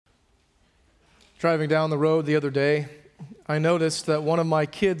Driving down the road the other day, I noticed that one of my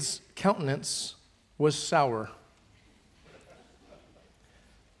kids' countenance was sour.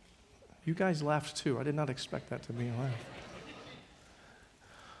 You guys laughed too. I did not expect that to be a laugh.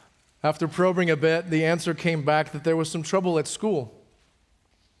 After probing a bit, the answer came back that there was some trouble at school.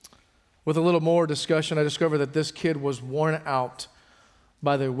 With a little more discussion, I discovered that this kid was worn out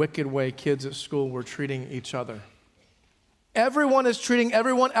by the wicked way kids at school were treating each other. Everyone is treating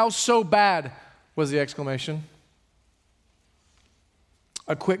everyone else so bad, was the exclamation.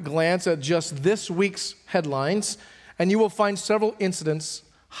 A quick glance at just this week's headlines, and you will find several incidents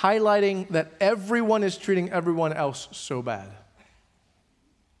highlighting that everyone is treating everyone else so bad.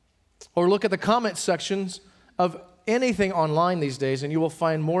 Or look at the comment sections of anything online these days, and you will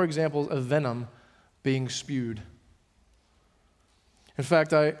find more examples of venom being spewed. In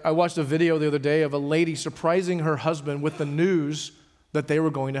fact, I watched a video the other day of a lady surprising her husband with the news that they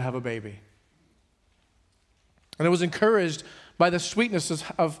were going to have a baby. And I was encouraged by the sweetness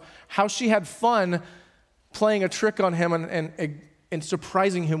of how she had fun playing a trick on him and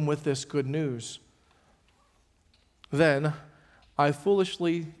surprising him with this good news. Then I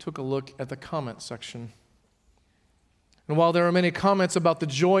foolishly took a look at the comment section. And while there are many comments about the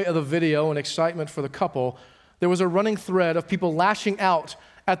joy of the video and excitement for the couple, there was a running thread of people lashing out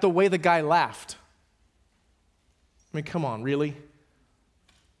at the way the guy laughed. I mean, come on, really?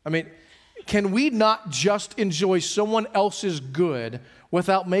 I mean, can we not just enjoy someone else's good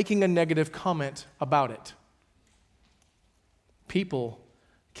without making a negative comment about it? People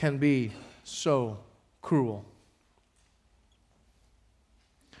can be so cruel.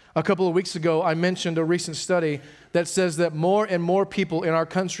 A couple of weeks ago, I mentioned a recent study that says that more and more people in our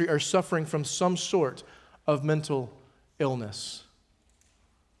country are suffering from some sort of mental illness.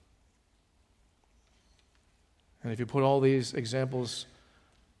 And if you put all these examples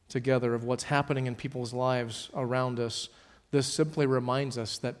together of what's happening in people's lives around us, this simply reminds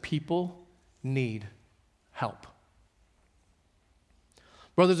us that people need help.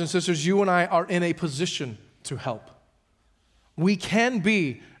 Brothers and sisters, you and I are in a position to help. We can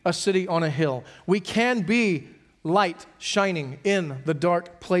be a city on a hill. We can be light shining in the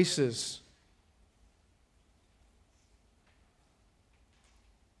dark places.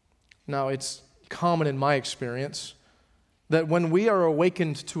 Now, it's common in my experience that when we are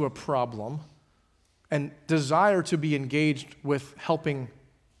awakened to a problem and desire to be engaged with helping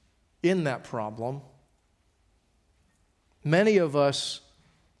in that problem, many of us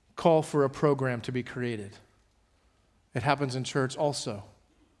call for a program to be created. It happens in church also.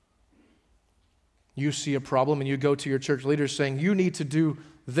 You see a problem and you go to your church leaders saying, you need to do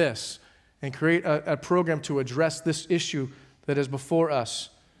this and create a program to address this issue that is before us.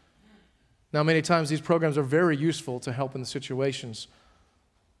 Now, many times these programs are very useful to help in the situations,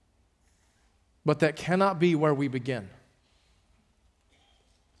 but that cannot be where we begin.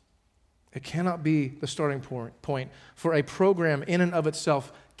 It cannot be the starting point, for a program in and of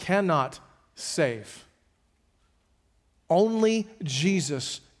itself cannot save. Only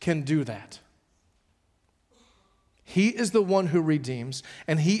Jesus can do that. He is the one who redeems,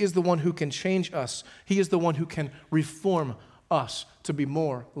 and He is the one who can change us. He is the one who can reform us to be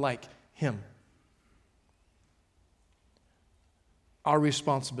more like Him. Our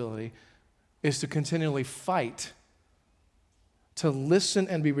responsibility is to continually fight to listen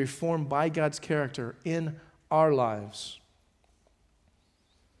and be reformed by God's character in our lives.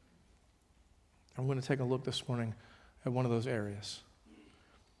 I'm going to take a look this morning at one of those areas.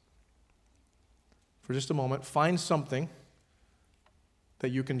 For just a moment, find something that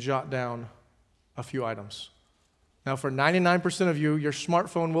you can jot down a few items. Now, for 99% of you, your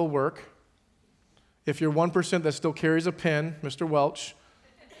smartphone will work. If you're 1% that still carries a pen, Mr. Welch,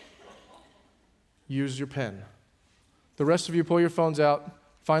 use your pen. The rest of you, pull your phones out,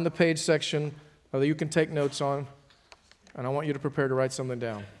 find the page section that you can take notes on, and I want you to prepare to write something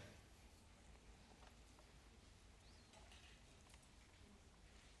down.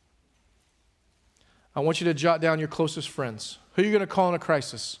 I want you to jot down your closest friends. Who are you going to call in a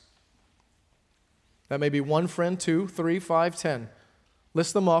crisis? That may be one friend, 2, 3, 5, 10.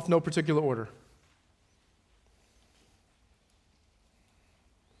 List them off, no particular order.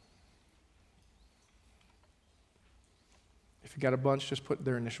 If you got a bunch, just put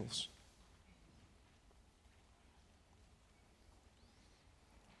their initials.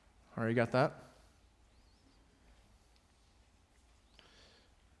 All right, you got that?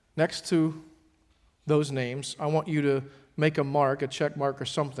 Next to those names, I want you to make a mark, a check mark or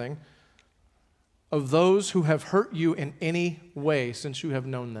something, of those who have hurt you in any way since you have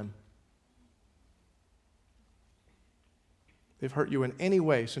known them. They've hurt you in any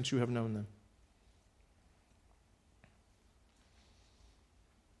way since you have known them.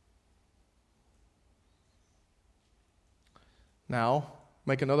 Now,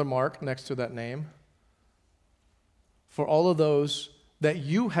 make another mark next to that name for all of those that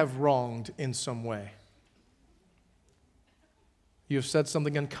you have wronged in some way. You have said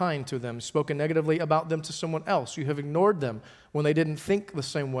something unkind to them, spoken negatively about them to someone else. You have ignored them when they didn't think the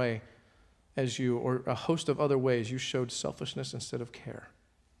same way as you, or a host of other ways you showed selfishness instead of care.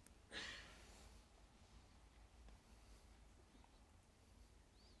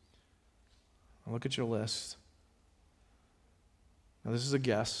 Now look at your list. Now this is a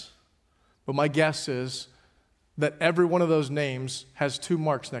guess, but my guess is that every one of those names has 2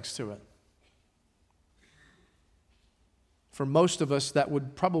 marks next to it. For most of us, that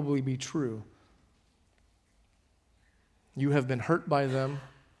would probably be true. You have been hurt by them,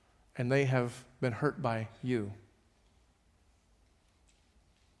 and they have been hurt by you.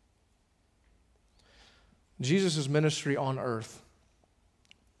 Jesus' ministry on earth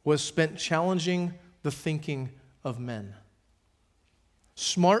was spent challenging the thinking of men.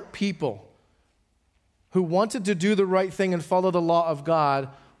 Smart people who wanted to do the right thing and follow the law of God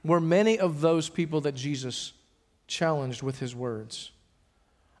were many of those people that Jesus challenged with his words.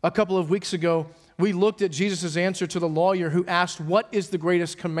 A couple of weeks ago, we looked at Jesus' answer to the lawyer who asked, "What is the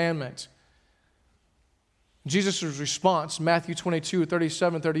greatest commandment?" Jesus' response, Matthew 22,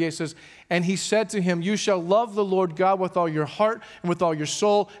 37, 38 says, "And he said to him, 'You shall love the Lord God with all your heart and with all your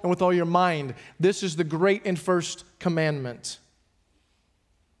soul and with all your mind. This is the great and first commandment.'"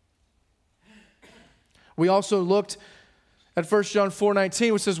 We also looked at 1 John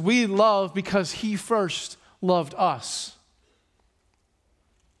 4:19, which says, "We love because he first loved us."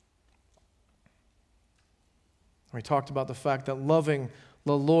 We talked about the fact that loving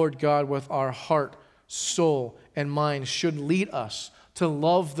the Lord God with our heart, soul, and mind should lead us to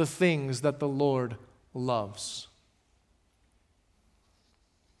love the things that the Lord loves.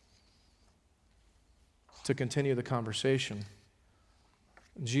 To continue the conversation,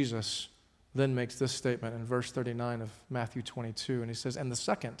 Jesus then makes this statement in verse 39 of Matthew 22, and he says, "And the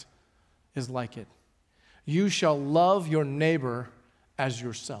second is like it. You shall love your neighbor as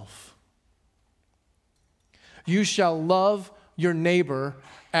yourself." You shall love your neighbor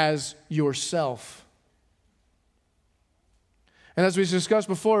as yourself. And as we discussed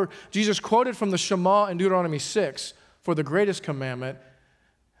before, Jesus quoted from the Shema in Deuteronomy 6 for the greatest commandment.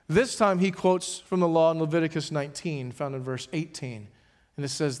 This time he quotes from the law in Leviticus 19, found in verse 18. And it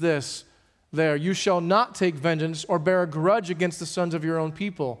says this there, "You shall not take vengeance or bear a grudge against the sons of your own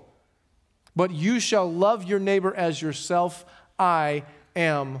people, but you shall love your neighbor as yourself. I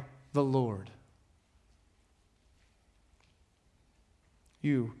am the Lord."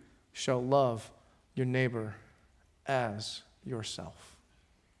 You shall love your neighbor as yourself.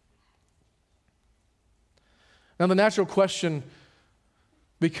 Now the natural question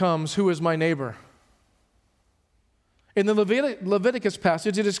becomes, who is my neighbor? In the Leviticus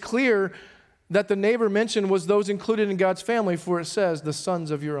passage, it is clear that the neighbor mentioned was those included in God's family, for it says, "the sons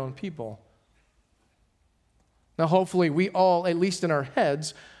of your own people." Now hopefully we all, at least in our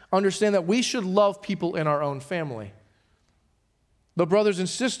heads, understand that we should love people in our own family. The brothers and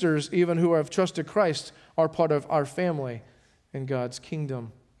sisters, even who have trusted Christ, are part of our family in God's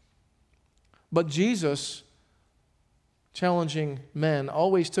kingdom. But Jesus, challenging men,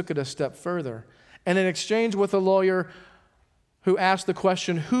 always took it a step further. And in exchange with a lawyer who asked the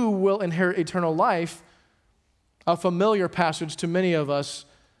question, who will inherit eternal life, a familiar passage to many of us,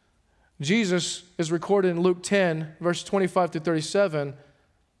 Jesus is recorded in Luke 10, verse 25 to 37,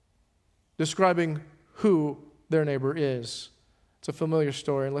 describing who their neighbor is. It's a familiar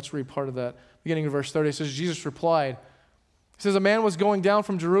story, and let's read part of that. Beginning in verse 30, it says, Jesus replied, he says, "A man was going down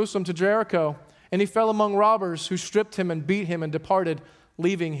from Jerusalem to Jericho, and he fell among robbers who stripped him and beat him and departed,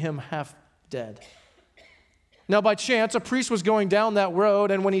 leaving him half dead. Now by chance, a priest was going down that road,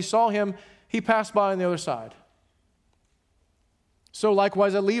 and when he saw him, he passed by on the other side. So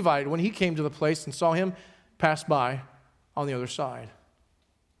likewise a Levite, when he came to the place and saw him, passed by on the other side.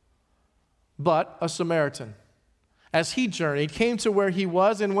 But a Samaritan, as he journeyed, came to where he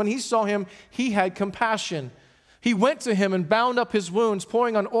was, and when he saw him, he had compassion. He went to him and bound up his wounds,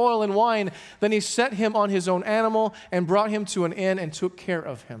 pouring on oil and wine. Then he set him on his own animal and brought him to an inn and took care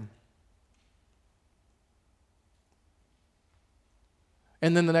of him.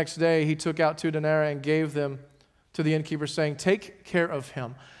 And then the next day he took out 2 denarii and gave them to the innkeeper, saying, 'Take care of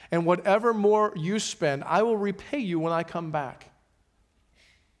him, and whatever more you spend, I will repay you when I come back.'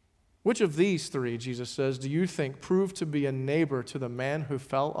 Which of these 3, Jesus says, do you think proved to be a neighbor to the man who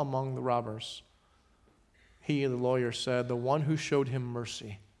fell among the robbers?" He, the lawyer, said, "The one who showed him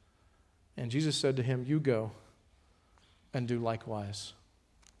mercy." And Jesus said to him, "You go and do likewise."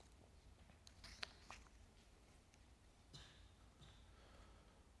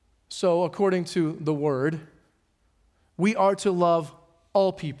 So, according to the Word, we are to love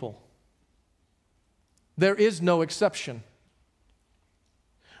all people. There is no exception.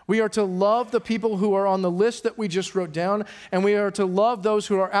 We are to love the people who are on the list that we just wrote down, and we are to love those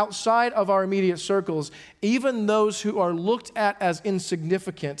who are outside of our immediate circles, even those who are looked at as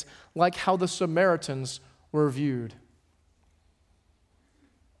insignificant, like how the Samaritans were viewed.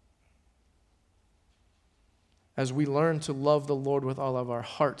 As we learn to love the Lord with all of our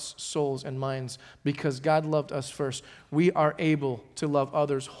hearts, souls, and minds, because God loved us first, we are able to love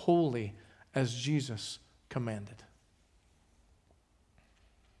others wholly as Jesus commanded.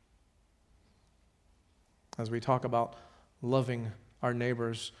 As we talk about loving our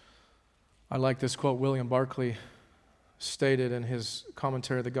neighbors, I like this quote William Barclay stated in his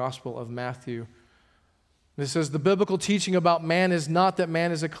commentary of the Gospel of Matthew. It says, "The biblical teaching about man is not that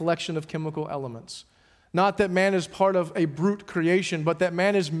man is a collection of chemical elements, not that man is part of a brute creation, but that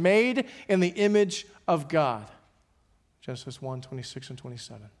man is made in the image of God." Genesis 1, 26 and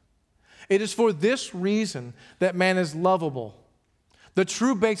 27. It is for this reason that man is lovable. The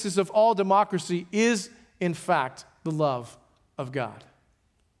true basis of all democracy is, in fact, the love of God.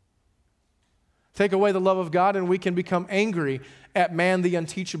 Take away the love of God and we can become angry at man the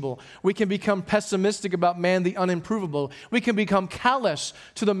unteachable. We can become pessimistic about man the unimprovable. We can become callous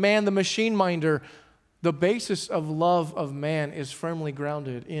to the man the machine minder. The basis of love of man is firmly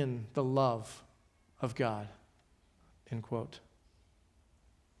grounded in the love of God. End quote.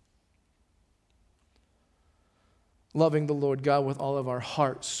 Loving the Lord God with all of our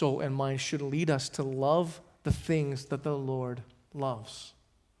heart, soul, and mind should lead us to love the things that the Lord loves.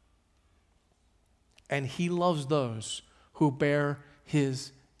 And He loves those who bear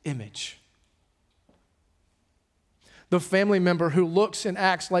His image. The family member who looks and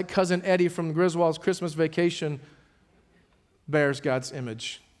acts like Cousin Eddie from Griswold's Christmas Vacation bears God's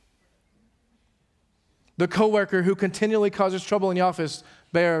image. The coworker who continually causes trouble in the office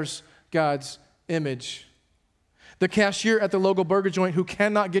bears God's image. The cashier at the local burger joint who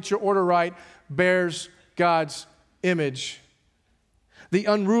cannot get your order right bears God's image. The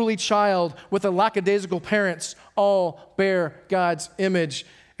unruly child with the lackadaisical parents all bear God's image.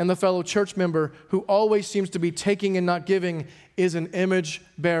 And the fellow church member who always seems to be taking and not giving is an image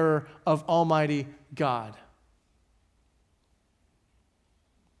bearer of Almighty God.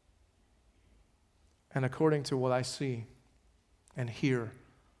 And according to what I see and hear,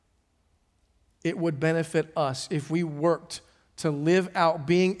 it would benefit us if we worked to live out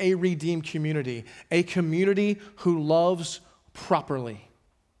being a redeemed community, a community who loves properly.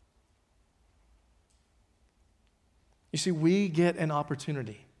 You see, we get an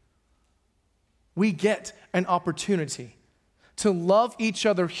opportunity. We get an opportunity to love each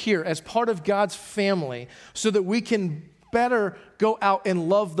other here as part of God's family so that we can better go out and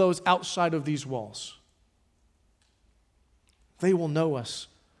love those outside of these walls. They will know us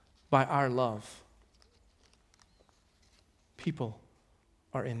by our love. People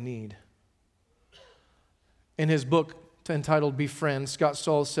are in need. In his book entitled Befriend, Scott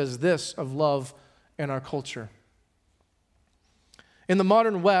Sauls says this of love in our culture. In the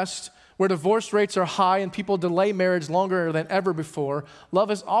modern West, where divorce rates are high and people delay marriage longer than ever before, love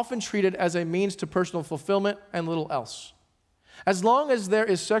is often treated as a means to personal fulfillment and little else. As long as there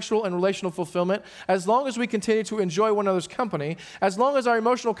is sexual and relational fulfillment, as long as we continue to enjoy one another's company, as long as our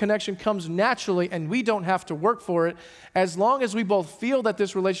emotional connection comes naturally and we don't have to work for it, as long as we both feel that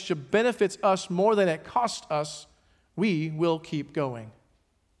this relationship benefits us more than it costs us, we will keep going.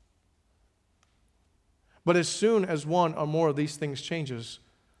 But as soon as one or more of these things changes,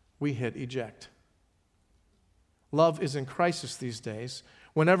 we hit eject. Love is in crisis these days.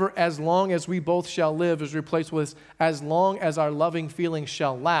 Whenever as long as we both shall live is replaced with as long as our loving feelings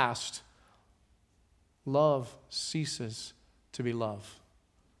shall last, love ceases to be love.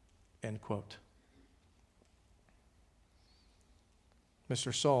 End quote.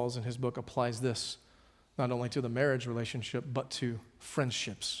 Mr. Sauls in his book applies this not only to the marriage relationship but to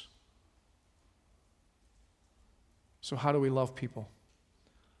friendships. So how do we love people?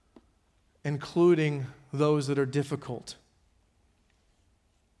 Including those that are difficult.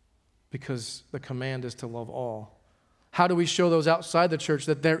 Because the command is to love all. How do we show those outside the church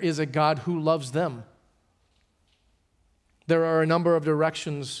that there is a God who loves them? There are a number of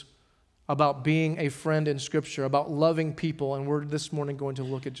directions about being a friend in Scripture, about loving people, and we're this morning going to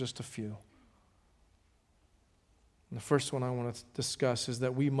look at just a few. And the first one I want to discuss is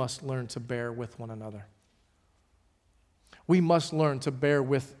that we must learn to bear with one another. We must learn to bear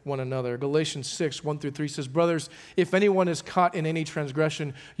with one another. Galatians 6, 1-3 says, "Brothers, if anyone is caught in any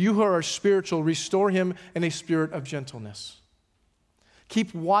transgression, you who are spiritual, restore him in a spirit of gentleness.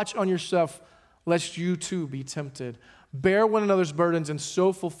 Keep watch on yourself, lest you too be tempted. Bear one another's burdens and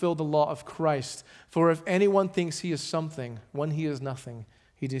so fulfill the law of Christ. For if anyone thinks he is something when he is nothing,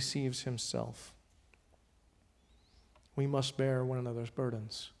 he deceives himself. We must bear one another's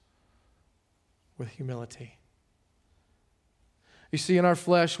burdens with humility. You see, in our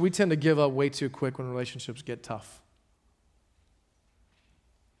flesh, we tend to give up way too quick when relationships get tough.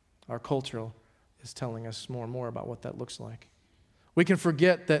 Our culture is telling us more and more about what that looks like. We can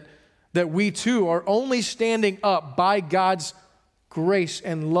forget that we too are only standing up by God's grace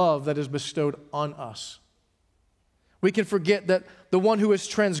and love that is bestowed on us. We can forget that the one who is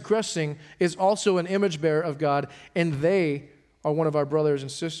transgressing is also an image bearer of God, and they are one of our brothers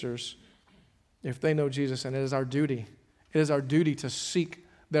and sisters if they know Jesus, and it is our duty. It is our duty to seek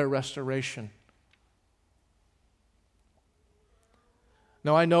their restoration.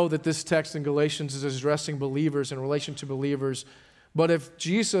 Now, I know that this text in Galatians is addressing believers in relation to believers, but if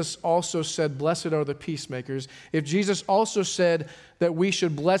Jesus also said, "Blessed are the peacemakers," if Jesus also said that we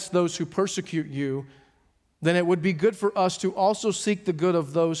should bless those who persecute you, then it would be good for us to also seek the good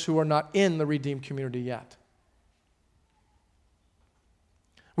of those who are not in the redeemed community yet.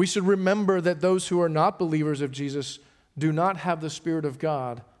 We should remember that those who are not believers of Jesus do not have the Spirit of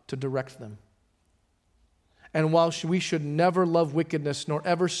God to direct them. And while we should never love wickedness nor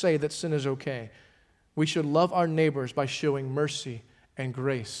ever say that sin is okay, we should love our neighbors by showing mercy and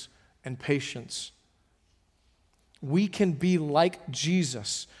grace and patience. We can be like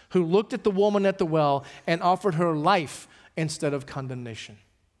Jesus, who looked at the woman at the well and offered her life instead of condemnation.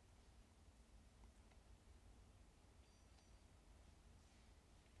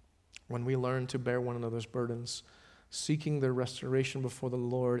 When we learn to bear one another's burdens, seeking their restoration before the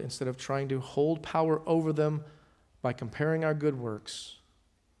Lord instead of trying to hold power over them by comparing our good works,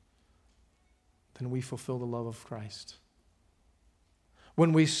 then we fulfill the love of Christ.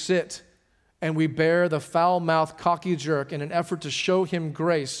 When we sit and we bear the foul-mouthed, cocky jerk in an effort to show him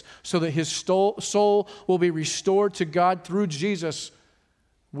grace so that his soul will be restored to God through Jesus,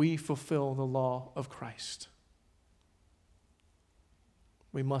 we fulfill the law of Christ.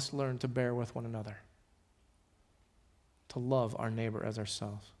 We must learn to bear with one another, to love our neighbor as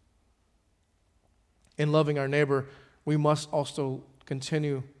ourselves. In loving our neighbor, we must also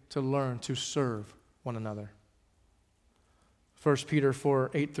continue to learn to serve one another. 1 Peter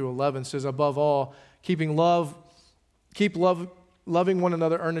 4:8-11 says, "Above all, keep loving one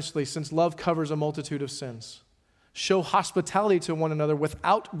another earnestly, since love covers a multitude of sins. Show hospitality to one another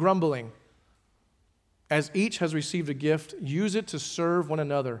without grumbling. As each has received a gift, use it to serve one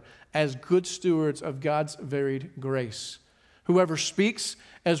another as good stewards of God's varied grace. Whoever speaks,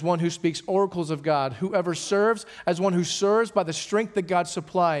 as one who speaks oracles of God. Whoever serves, as one who serves by the strength that God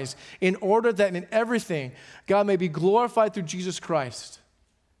supplies, in order that in everything God may be glorified through Jesus Christ.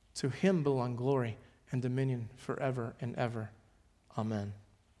 To him belong glory and dominion forever and ever. Amen."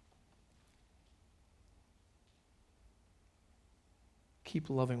 Keep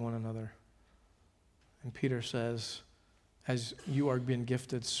loving one another. And Peter says, as you are being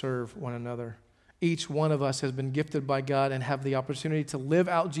gifted, serve one another. Each one of us has been gifted by God and have the opportunity to live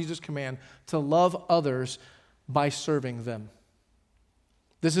out Jesus' command to love others by serving them.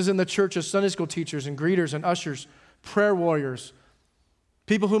 This is in the church as Sunday school teachers and greeters and ushers, prayer warriors,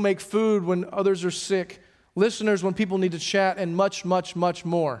 people who make food when others are sick, listeners when people need to chat, and much, much, much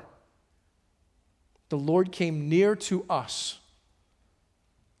more. The Lord came near to us,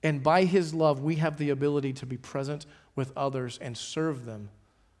 and by his love, we have the ability to be present with others and serve them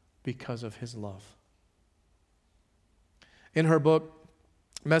because of his love. In her book,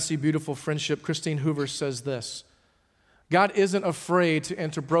 Messy, Beautiful Friendship, Christine Hoover says this: God isn't afraid to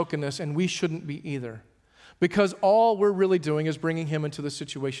enter brokenness, and we shouldn't be either, because all we're really doing is bringing him into the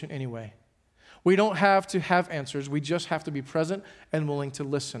situation anyway. We don't have to have answers. We just have to be present and willing to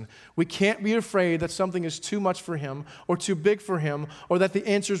listen. We can't be afraid that something is too much for him or too big for him or that the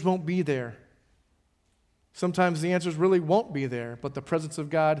answers won't be there. Sometimes the answers really won't be there, but the presence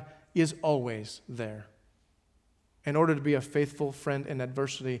of God is always there. In order to be a faithful friend in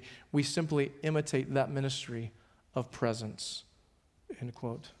adversity, we simply imitate that ministry of presence. End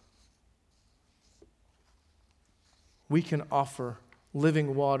quote. We can offer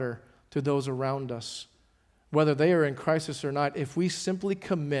living water to those around us, whether they are in crisis or not, if we simply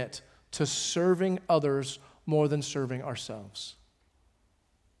commit to serving others more than serving ourselves.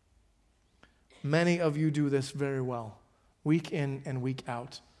 Many of you do this very well, week in and week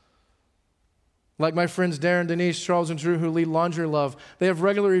out. Like my friends Darren, Denise, Charles, and Drew, who lead Laundry Love, they have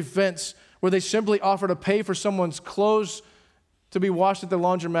regular events where they simply offer to pay for someone's clothes to be washed at the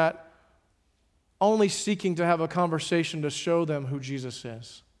laundromat, only seeking to have a conversation to show them who Jesus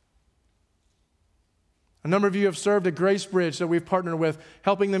is. A number of you have served at Grace Bridge that we've partnered with,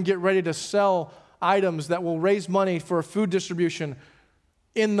 helping them get ready to sell items that will raise money for food distribution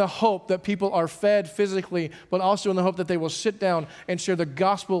in the hope that people are fed physically, but also in the hope that they will sit down and share the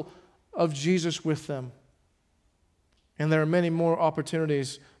gospel of Jesus with them. And there are many more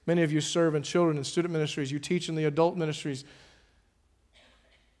opportunities. Many of you serve in children and student ministries. You teach in the adult ministries.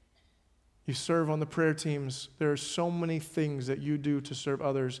 You serve on the prayer teams. There are so many things that you do to serve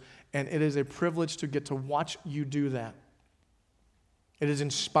others, and it is a privilege to get to watch you do that. It is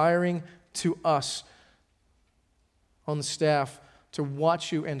inspiring to us on the staff to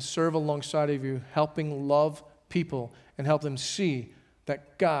watch you and serve alongside of you, helping love people and help them see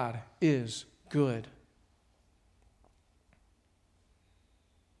that God is good.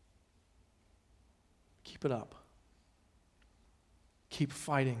 Keep it up. Keep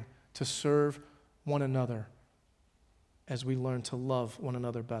fighting to serve one another as we learn to love one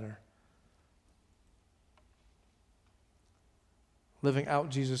another better. Living out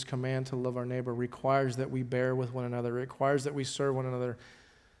Jesus' command to love our neighbor requires that we bear with one another. It requires that we serve one another,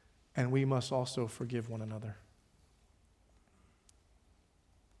 and we must also forgive one another.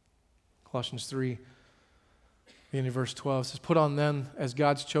 Colossians 3, beginning of verse 12, says, "Put on then, as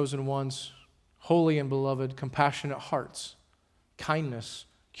God's chosen ones, holy and beloved, compassionate hearts, kindness,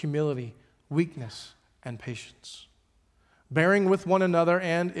 humility, weakness, and patience, bearing with one another,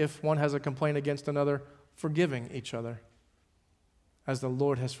 and if one has a complaint against another, forgiving each other. As the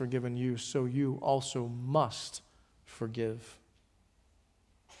Lord has forgiven you, so you also must forgive."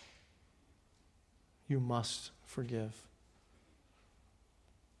 You must forgive.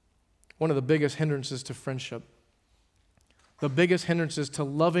 One of the biggest hindrances to friendship, the biggest hindrances to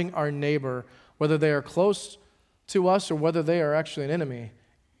loving our neighbor, whether they are close to us or whether they are actually an enemy,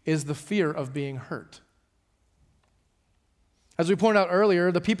 is the fear of being hurt. As we pointed out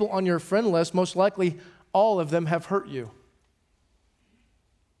earlier, the people on your friend list, most likely all of them have hurt you.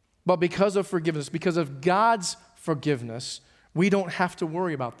 But because of forgiveness, because of God's forgiveness, we don't have to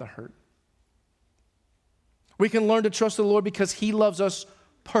worry about the hurt. We can learn to trust the Lord because He loves us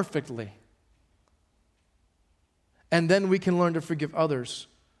perfectly. And then we can learn to forgive others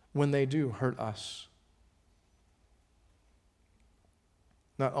when they do hurt us.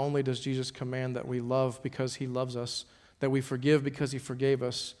 Not only does Jesus command that we love because He loves us, that we forgive because He forgave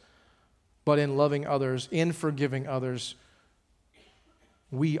us, but in loving others, in forgiving others,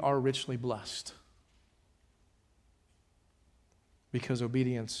 we are richly blessed. Because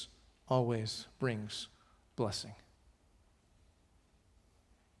obedience always brings blessing.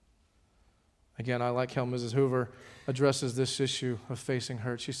 Again, I like how Mrs. Hoover addresses this issue of facing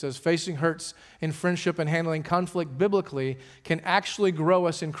hurt. She says, facing hurts in friendship and handling conflict biblically can actually grow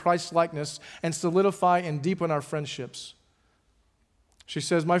us in Christ's likeness and solidify and deepen our friendships. She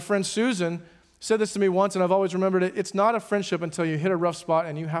says, my friend Susan said this to me once, and I've always remembered it. It's not a friendship until you hit a rough spot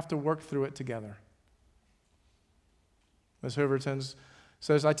and you have to work through it together. Ms. Hoover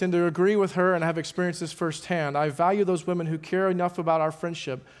says, I tend to agree with her and have experienced this firsthand. I value those women who care enough about our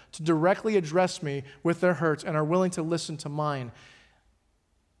friendship to directly address me with their hurts and are willing to listen to mine.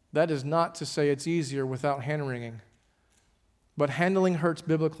 That is not to say it's easier without hand-wringing, but handling hurts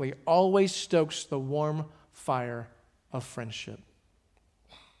biblically always stokes the warm fire of friendship.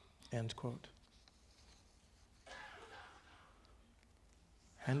 End quote.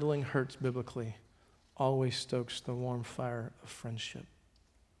 Handling hurts biblically always stokes the warm fire of friendship.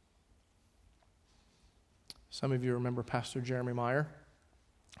 Some of you remember Pastor Jeremy Meyer.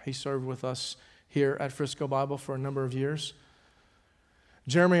 He served with us here at Frisco Bible for a number of years.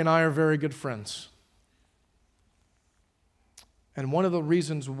 Jeremy and I are very good friends. And one of the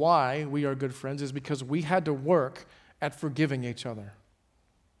reasons why we are good friends is because we had to work at forgiving each other.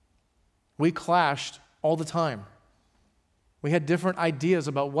 We clashed all the time. We had different ideas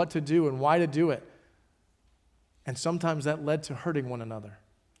about what to do and why to do it. And sometimes that led to hurting one another.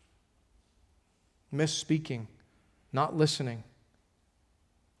 Misspeaking, not listening.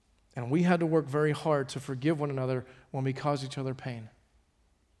 And we had to work very hard to forgive one another when we caused each other pain.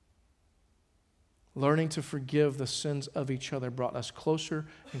 Learning to forgive the sins of each other brought us closer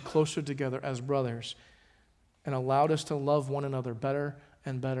and closer together as brothers and allowed us to love one another better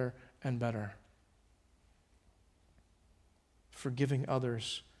and better and better. Forgiving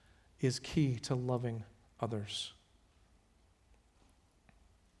others is key to loving others.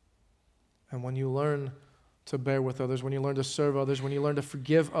 And when you learn to bear with others, when you learn to serve others, when you learn to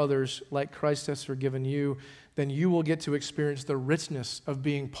forgive others like Christ has forgiven you, then you will get to experience the richness of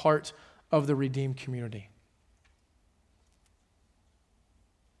being part of the redeemed community.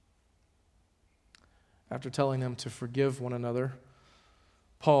 After telling them to forgive one another,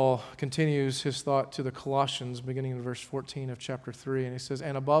 Paul continues his thought to the Colossians, beginning in verse 14 of chapter 3, and he says,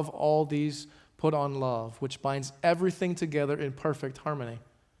 "And above all these, put on love, which binds everything together in perfect harmony.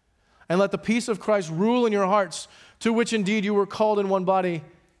 And let the peace of Christ rule in your hearts, to which indeed you were called in one body,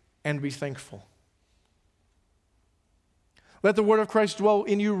 and be thankful. Let the word of Christ dwell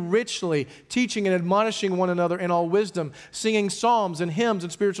in you richly, teaching and admonishing one another in all wisdom, singing psalms and hymns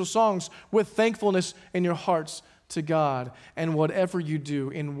and spiritual songs with thankfulness in your hearts to God. And whatever you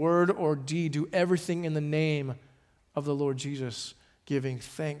do, in word or deed, do everything in the name of the Lord Jesus, giving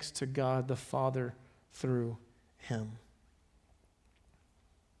thanks to God the Father through him."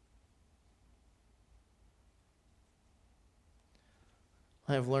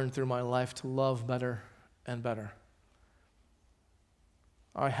 I have learned through my life to love better and better.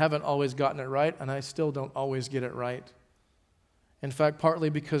 I haven't always gotten it right, and I still don't always get it right. In fact, partly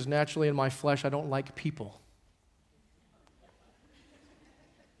because naturally in my flesh, I don't like people.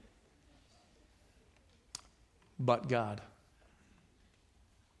 But God.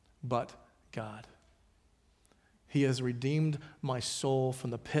 But God. He has redeemed my soul from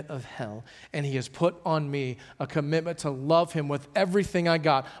the pit of hell, and he has put on me a commitment to love him with everything I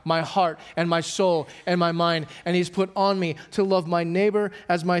got, my heart and my soul and my mind, and he's put on me to love my neighbor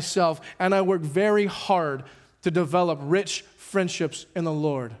as myself, and I work very hard to develop rich friendships in the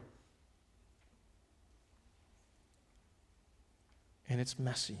Lord. And it's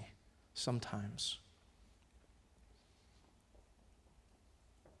messy sometimes.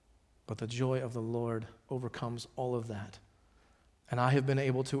 But the joy of the Lord overcomes all of that. And I have been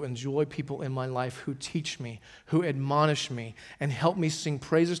able to enjoy people in my life who teach me, who admonish me, and help me sing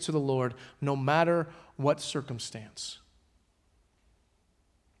praises to the Lord no matter what circumstance.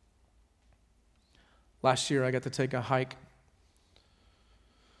 Last year, I got to take a hike.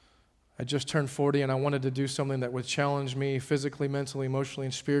 I just turned 40, and I wanted to do something that would challenge me physically, mentally, emotionally,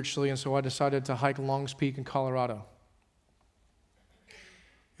 and spiritually, and so I decided to hike Longs Peak in Colorado.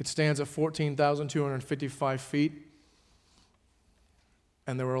 It stands at 14,255 feet,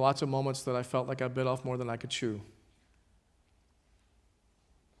 and there were lots of moments that I felt like I bit off more than I could chew.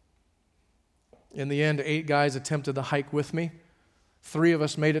 In the end, 8 guys attempted the hike with me. 3 of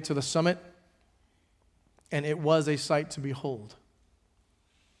us made it to the summit, and it was a sight to behold.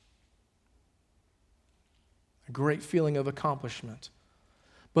 A great feeling of accomplishment.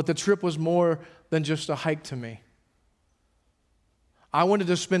 But the trip was more than just a hike to me. I wanted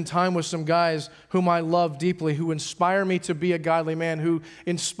to spend time with some guys whom I love deeply, who inspire me to be a godly man, who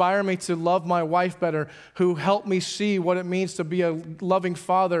inspire me to love my wife better, who help me see what it means to be a loving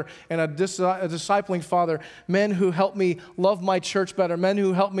father and a discipling father, men who help me love my church better, men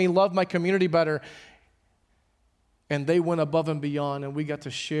who help me love my community better. And they went above and beyond, and we got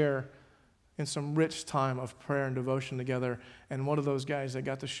to share in some rich time of prayer and devotion together. And one of those guys that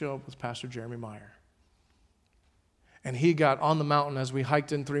got to show up was Pastor Jeremy Meyer. And he got on the mountain as we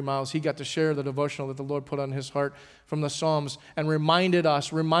hiked in 3 miles. He got to share the devotional that the Lord put on his heart from the Psalms and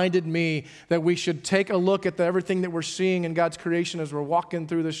reminded me that we should take a look at everything that we're seeing in God's creation as we're walking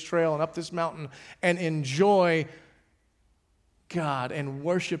through this trail and up this mountain and enjoy God and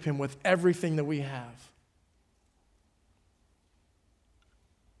worship him with everything that we have.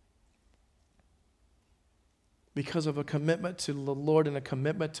 Because of a commitment to the Lord and a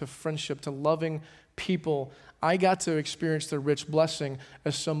commitment to friendship, to loving people, I got to experience the rich blessing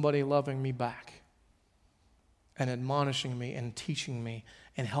of somebody loving me back and admonishing me and teaching me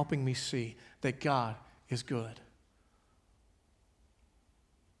and helping me see that God is good.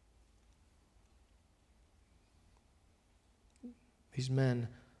 These men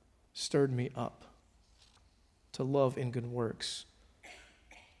stirred me up to love in good works.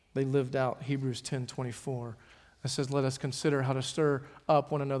 They lived out Hebrews 10:24. It says, "Let us consider how to stir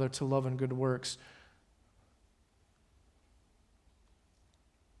up one another to love and good works."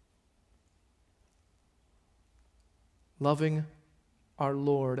 Loving our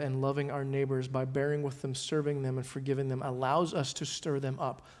Lord and loving our neighbors by bearing with them, serving them, and forgiving them allows us to stir them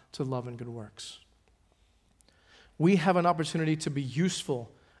up to love and good works. We have an opportunity to be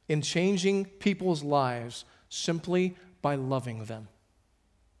useful in changing people's lives simply by loving them.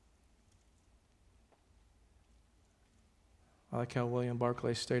 I like how William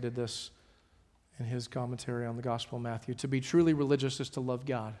Barclay stated this in his commentary on the Gospel of Matthew. To be truly religious is to love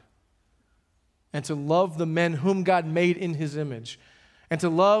God and to love the men whom God made in his image, and to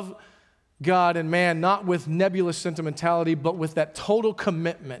love God and man not with nebulous sentimentality, but with that total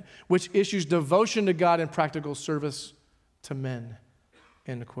commitment which issues devotion to God and practical service to men.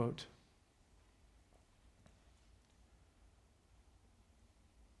 End quote.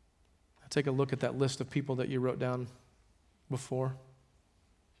 take a look at that list of people that you wrote down before.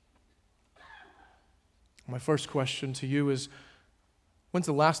 My first question to you is, when's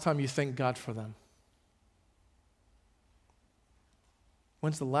the last time you thanked God for them?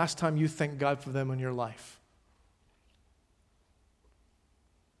 When's the last time you thanked God for them in your life?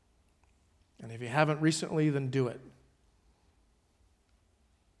 And if you haven't recently, then do it.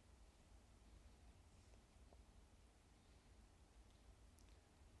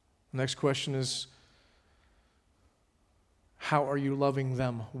 The next question is, how are you loving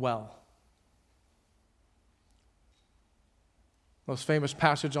them well? Most famous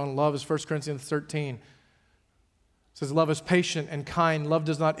passage on love is 1 Corinthians 13. It says, love is patient and kind. Love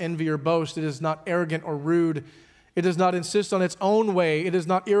does not envy or boast. It is not arrogant or rude. It does not insist on its own way. It is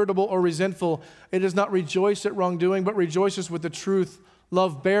not irritable or resentful. It does not rejoice at wrongdoing, but rejoices with the truth.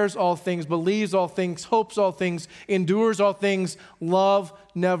 Love bears all things, believes all things, hopes all things, endures all things. Love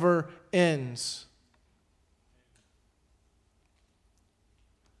never ends.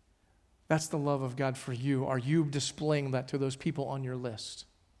 That's the love of God for you. Are you displaying that to those people on your list?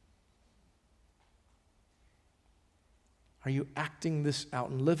 Are you acting this out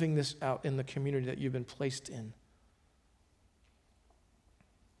and living this out in the community that you've been placed in?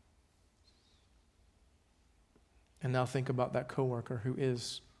 And now think about that coworker who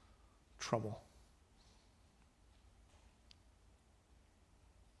is trouble.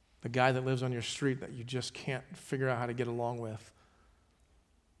 The guy that lives on your street that you just can't figure out how to get along with.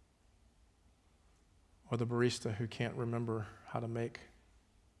 Or the barista who can't remember how to make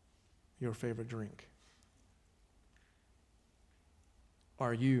your favorite drink.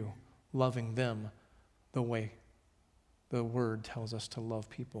 Are you loving them the way the Word tells us to love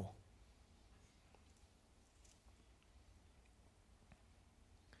people?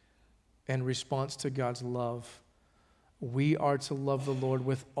 In response to God's love, we are to love the Lord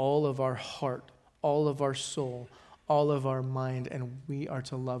with all of our heart, all of our soul, all of our mind, and we are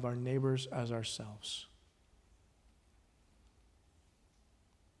to love our neighbors as ourselves.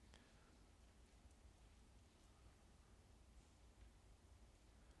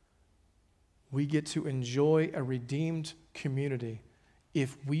 We get to enjoy a redeemed community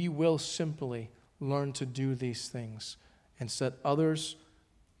if we will simply learn to do these things and set others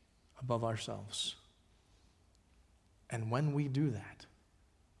above ourselves. And when we do that,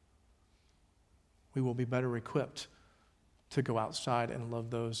 we will be better equipped to go outside and love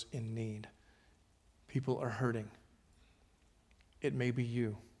those in need. People are hurting. It may be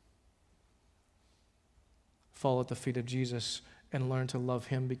you. Fall at the feet of Jesus and learn to love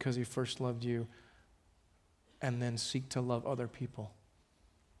him because he first loved you, and then seek to love other people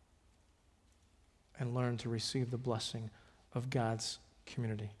and learn to receive the blessing of God's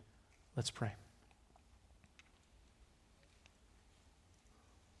community. Let's pray.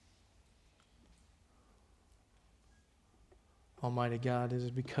 Almighty God, it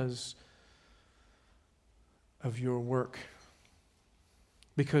is because of your work,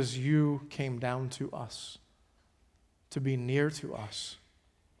 because you came down to us, to be near to us,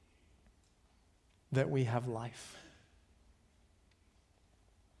 that we have life.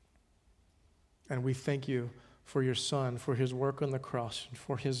 And we thank you for your Son, for his work on the cross, and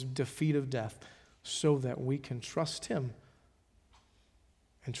for his defeat of death, so that we can trust him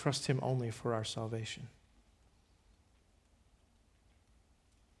and trust him only for our salvation.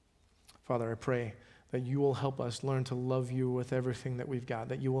 Father, I pray that you will help us learn to love you with everything that we've got,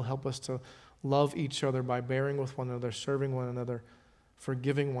 that you will help us to love each other by bearing with one another, serving one another,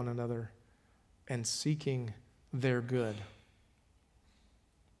 forgiving one another, and seeking their good.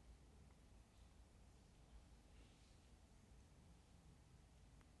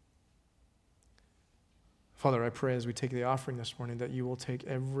 Father, I pray as we take the offering this morning that you will take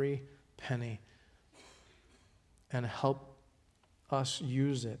every penny and help us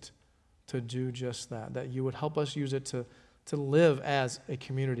use it to do just that you would help us use it to live as a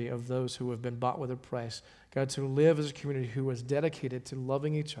community of those who have been bought with a price. God, to live as a community who is dedicated to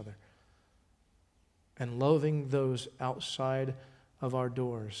loving each other and loving those outside of our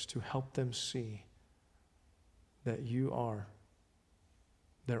doors, to help them see that you are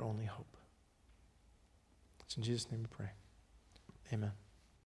their only hope. It's in Jesus' name we pray. Amen.